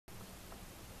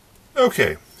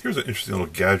Okay, here's an interesting little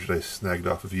gadget I snagged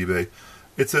off of eBay.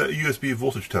 It's a USB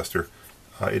voltage tester.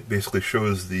 It basically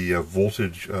shows the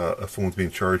voltage a phone's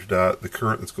being charged at, the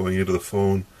current that's going into the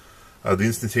phone, the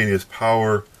instantaneous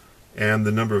power, and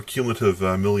the number of cumulative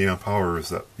milliamp hours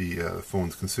that the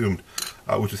phone's consumed,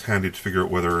 which is handy to figure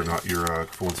out whether or not your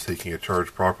phone's taking a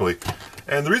charge properly.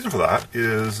 And the reason for that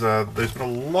is there's been a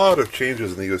lot of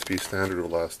changes in the USB standard over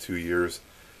the last 2 years,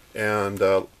 and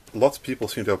lots of people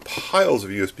seem to have piles of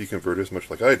USB converters, much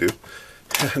like I do,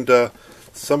 and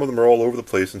some of them are all over the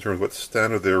place in terms of what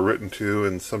standard they're written to,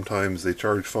 and sometimes they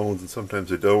charge phones and sometimes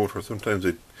they don't, or sometimes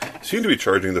they seem to be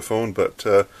charging the phone, but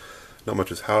not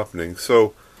much is happening.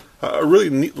 So a really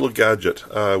neat little gadget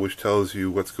which tells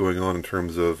you what's going on in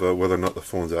terms of whether or not the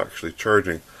phone's actually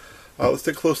charging. Let's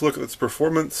take a close look at its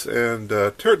performance and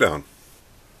tear it down.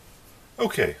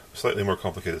 Okay, slightly more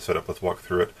complicated setup. Let's walk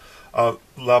through it.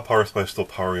 Lab Power Supply is still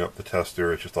powering up the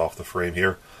tester. It's just off the frame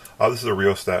here. This is a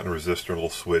rheostat and resistor and a little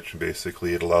switch, and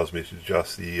basically it allows me to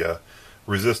adjust the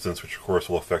resistance, which of course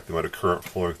will affect the amount of current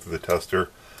flowing through the tester.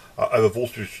 I have a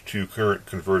voltage to current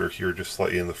converter here just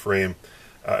slightly in the frame,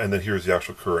 and then here's the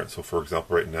actual current. So for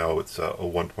example, right now it's a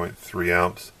 1.3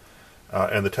 amps,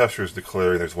 and the tester is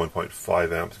declaring there's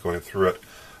 1.5 amps going through it.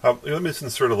 Let me just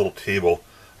insert a little table.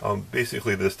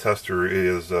 Basically this tester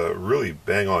is really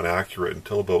bang on accurate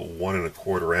until about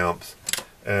 1.25 amps.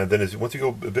 And then once you go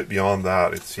a bit beyond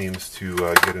that, it seems to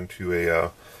get into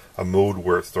a mode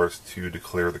where it starts to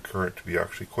declare the current to be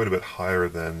actually quite a bit higher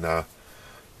than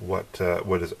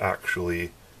what is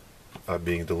actually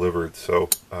being delivered. So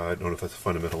I don't know if that's a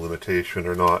fundamental limitation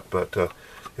or not, but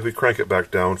if we crank it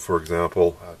back down, for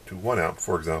example, to 1 amp,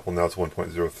 for example, now it's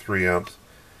 1.03 amps.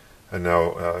 And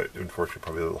now, unfortunately,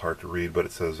 probably a little hard to read, but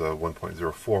it says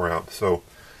 1.04 amps. So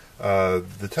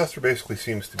the tester basically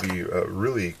seems to be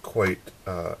really quite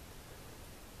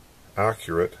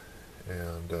accurate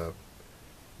and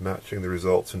matching the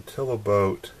results until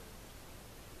about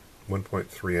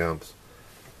 1.3 amps.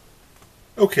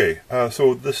 Okay,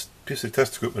 so this piece of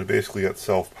test equipment basically gets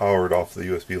self-powered off the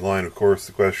USB line. Of course,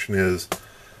 the question is,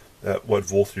 at what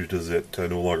voltage does it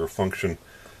no longer function?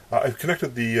 I've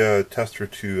connected the tester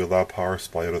to a Lab Power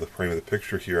Supply out of the frame of the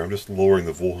picture here. I'm just lowering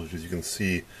the voltage. As you can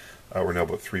see, we're now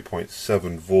about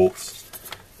 3.7 volts,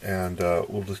 and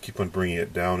we'll just keep on bringing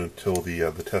it down until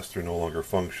the tester no longer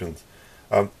functions,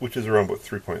 which is around about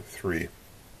 3.3.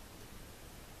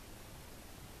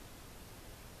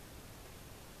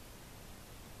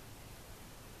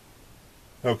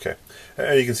 Okay,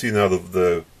 and you can see now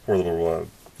the poor little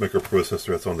microprocessor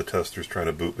that's on the tester is trying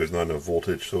to boot. There's not enough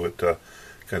voltage, so it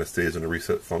kind of stays in a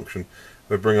reset function.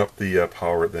 If I bring up the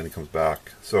power, then it comes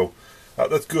back. So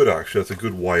that's good, actually. That's a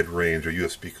good wide range. A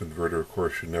USB converter, of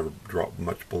course, should never drop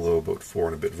much below about 4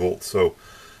 and a bit volts. So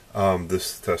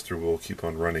this tester will keep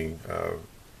on running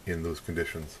in those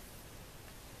conditions.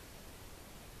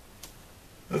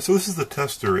 So this is the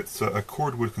tester. It's a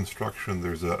cordwood construction.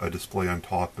 There's a display on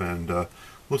top, and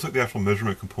looks like the actual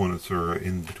measurement components are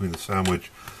in between the sandwich.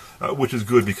 Which is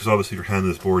good, because obviously if you're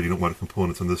handling this board, you don't want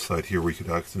components on this side here where you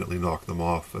could accidentally knock them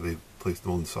off. They placed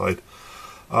them on the side.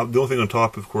 The only thing on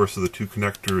top, of course, are the two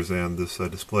connectors and this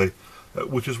display,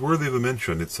 which is worthy of a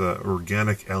mention. It's an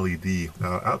organic LED,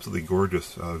 absolutely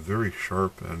gorgeous, very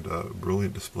sharp and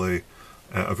brilliant display.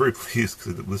 I'm very pleased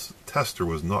because this tester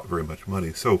was not very much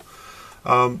money. So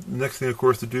next thing, of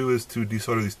course, to do is to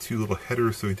desolder these two little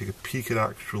headers so we can take a peek at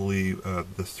actually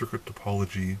the circuit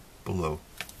topology below.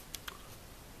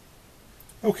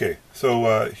 Okay,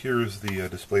 so here's the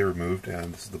display removed,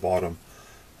 and this is the bottom.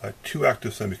 Two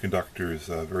active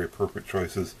semiconductors, very appropriate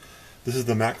choices. This is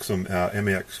the Maxim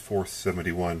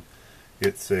MAX471.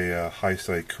 It's a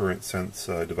high-side current sense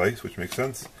device, which makes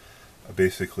sense.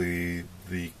 Basically,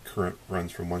 the current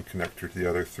runs from one connector to the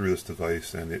other through this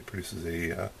device, and it produces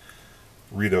a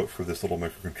readout for this little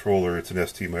microcontroller. It's an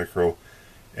ST Micro.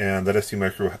 And that ST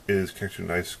Micro is connected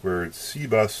to an I2 C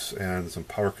bus and some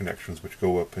power connections which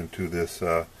go up into this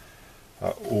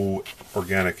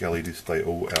organic LED display,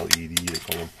 OLED they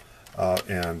call them.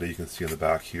 And you can see on the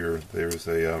back here there's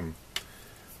the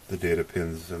data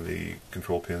pins and the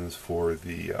control pins for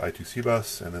the I2C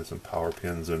bus, and then some power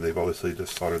pins, and they've obviously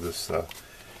just soldered this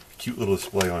cute little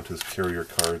display onto this carrier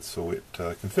card so it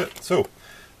can fit. So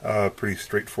pretty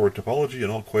straightforward topology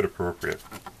and all quite appropriate.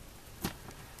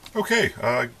 Okay,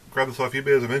 grabbed this off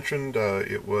eBay, as I mentioned.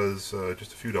 It was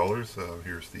just a few dollars.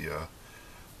 Here's the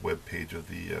web page of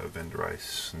the vendor I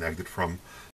snagged it from.